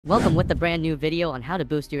Welcome with the brand new video on how to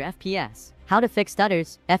boost your FPS, how to fix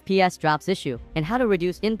stutters, FPS drops issue, and how to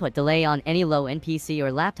reduce input delay on any low-end PC or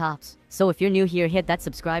laptops. So if you're new here, hit that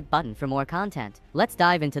subscribe button for more content. Let's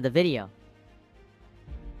dive into the video.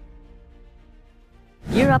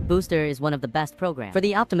 GearUp Booster is one of the best programs for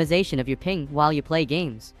the optimization of your ping while you play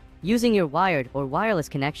games, using your wired or wireless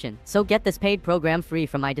connection. So get this paid program free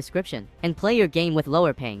from my description and play your game with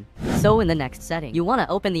lower ping. So in the next setting, you want to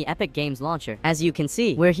open the Epic Games launcher. As you can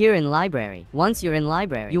see, we're here in library. Once you're in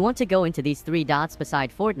library, you want to go into these three dots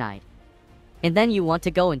beside Fortnite. And then you want to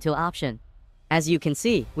go into option. As you can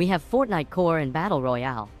see, we have Fortnite Core and Battle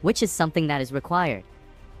Royale, which is something that is required.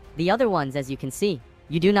 The other ones, as you can see,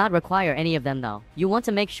 you do not require any of them though. You want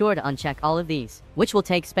to make sure to uncheck all of these, which will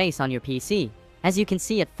take space on your PC. As you can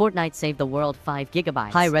see at Fortnite Save the World 5GB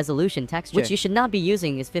high-resolution texture, which you should not be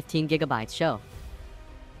using is 15GB show.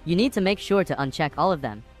 You need to make sure to uncheck all of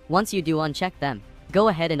them. Once you do uncheck them, go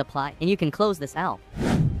ahead and apply, and you can close this out.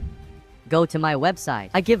 Go to my website.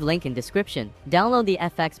 I give link in description. Download the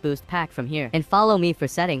FX Boost pack from here, and follow me for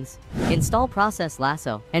settings. Install Process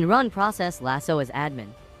Lasso, and run Process Lasso as admin.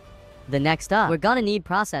 The next up, we're gonna need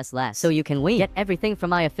Process Lasso, so you can get everything from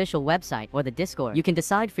my official website or the Discord. You can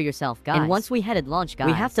decide for yourself, guys. And once we headed launch, guys,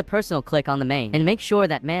 we have to personal click on the main and make sure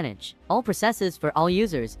that manage all processes for all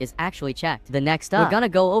users is actually checked. The next up, we're gonna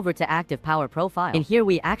go over to active power profile. And here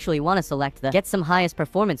we actually want to select the get some highest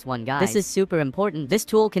performance one, guys. This is super important. This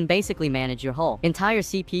tool can basically manage your whole entire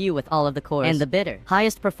CPU with all of the cores and the bitter.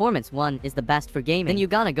 Highest performance one is the best for gaming. Then you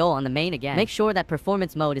gotta go on the main again. Make sure that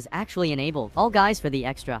performance mode is actually enabled. All guys, for the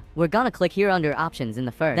extra, we're gonna click here under options in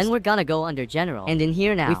the first. Then we're gonna go under general. And in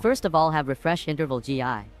here now, we first of all have refresh interval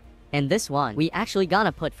GI. And this one, we actually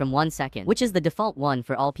gonna put from 1 second, which is the default one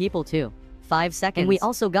for all people too. 5 seconds. And we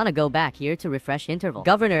also gonna go back here to refresh interval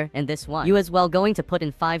governor, and this one, you as well going to put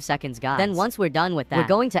in 5 seconds, guys. Then once we're done with that, we're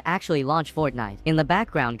going to actually launch Fortnite in the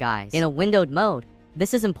background, guys, in a windowed mode.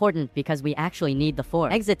 This is important because we actually need the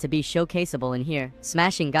 4 exit to be showcaseable in here.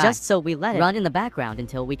 Smashing, guys. Just so we let it run in the background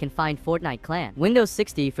until we can find Fortnite clan. Windows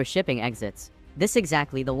 60 for shipping exits. This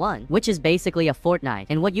exactly the one, which is basically a Fortnite.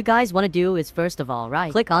 And what you guys want to do is first of all,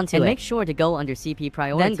 click onto it and make sure to go under CP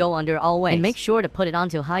priority. Then go under always and make sure to put it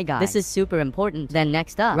onto high, guys. This is super important. Then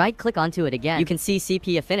next up, click onto it again. You can see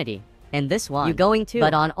CP affinity. And this one, you're going to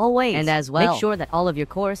but on always. And as well, make sure that all of your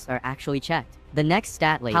cores are actually checked. The next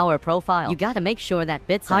statly power profile, you gotta make sure that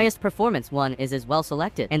bits highest performance one is as well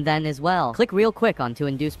selected. And then as well, click real quick onto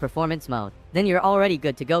induce performance mode. Then you're already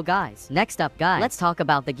good to go, guys. Next up, guys, let's talk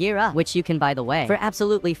about the GearUp, which you can, by the way, for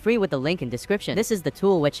absolutely free with the link in description. This is the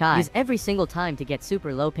tool which I use every single time to get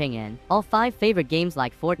super low ping in all 5 favorite games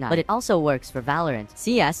like Fortnite, but it also works for Valorant,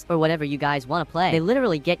 CS, or whatever you guys want to play. They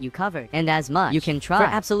literally get you covered, and as much you can try for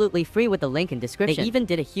absolutely free with the link in description. They even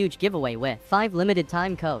did a huge giveaway with 5 limited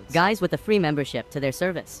time codes, guys, with a free membership to their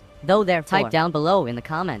service. Though therefore, type down below in the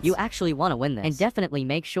comments you actually want to win this, and definitely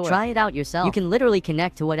make sure try it out yourself. You can literally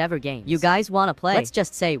connect to whatever games you guys want to play. Let's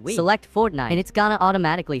just say we select Fortnite, and it's gonna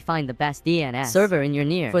automatically find the best DNS server in your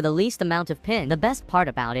near for the least amount of pin. The best part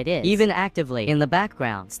about it is even actively in the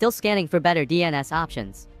background still scanning for better DNS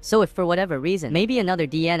options. So if for whatever reason maybe another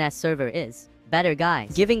DNS server is better,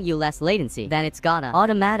 guys, giving you less latency, then it's gonna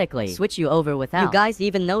automatically switch you over without you guys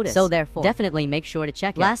even notice. So therefore, definitely make sure to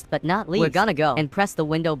check it. Last but not least, we're gonna go and press the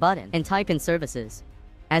window button and type in services.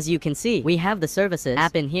 As you can see, we have the services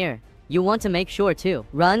app in here. You want to make sure to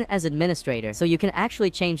run as administrator so you can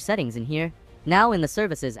actually change settings in here. Now in the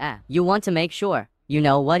services app, you want to make sure you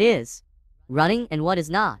know what is running and what is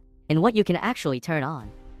not, and what you can actually turn on.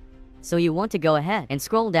 So you want to go ahead and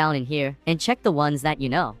scroll down in here and check the ones that you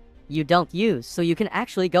know you don't use, so you can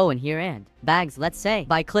actually go in here and bags, let's say,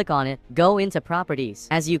 by click on it, go into properties.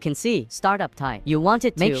 As you can see, startup type, you want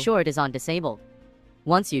it to make sure it is on disabled.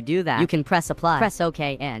 Once you do that, you can press apply, press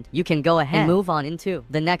OK, and you can go ahead and move on into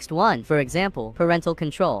the next one. For example, parental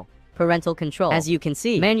control. Parental control, as you can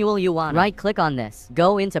see, manual, you want right click on this,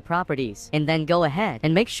 go into properties, and then go ahead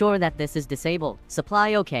and make sure that this is disabled.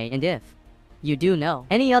 Supply OK, and if you do know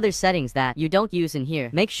any other settings that you don't use in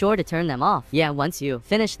here, make sure to turn them off. Yeah, once you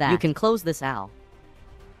finish that, you can close this out.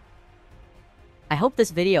 I hope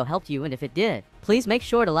this video helped you, and if it did, please make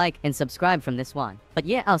sure to like and subscribe from this one. But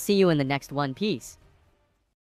yeah, I'll see you in the next one. Peace.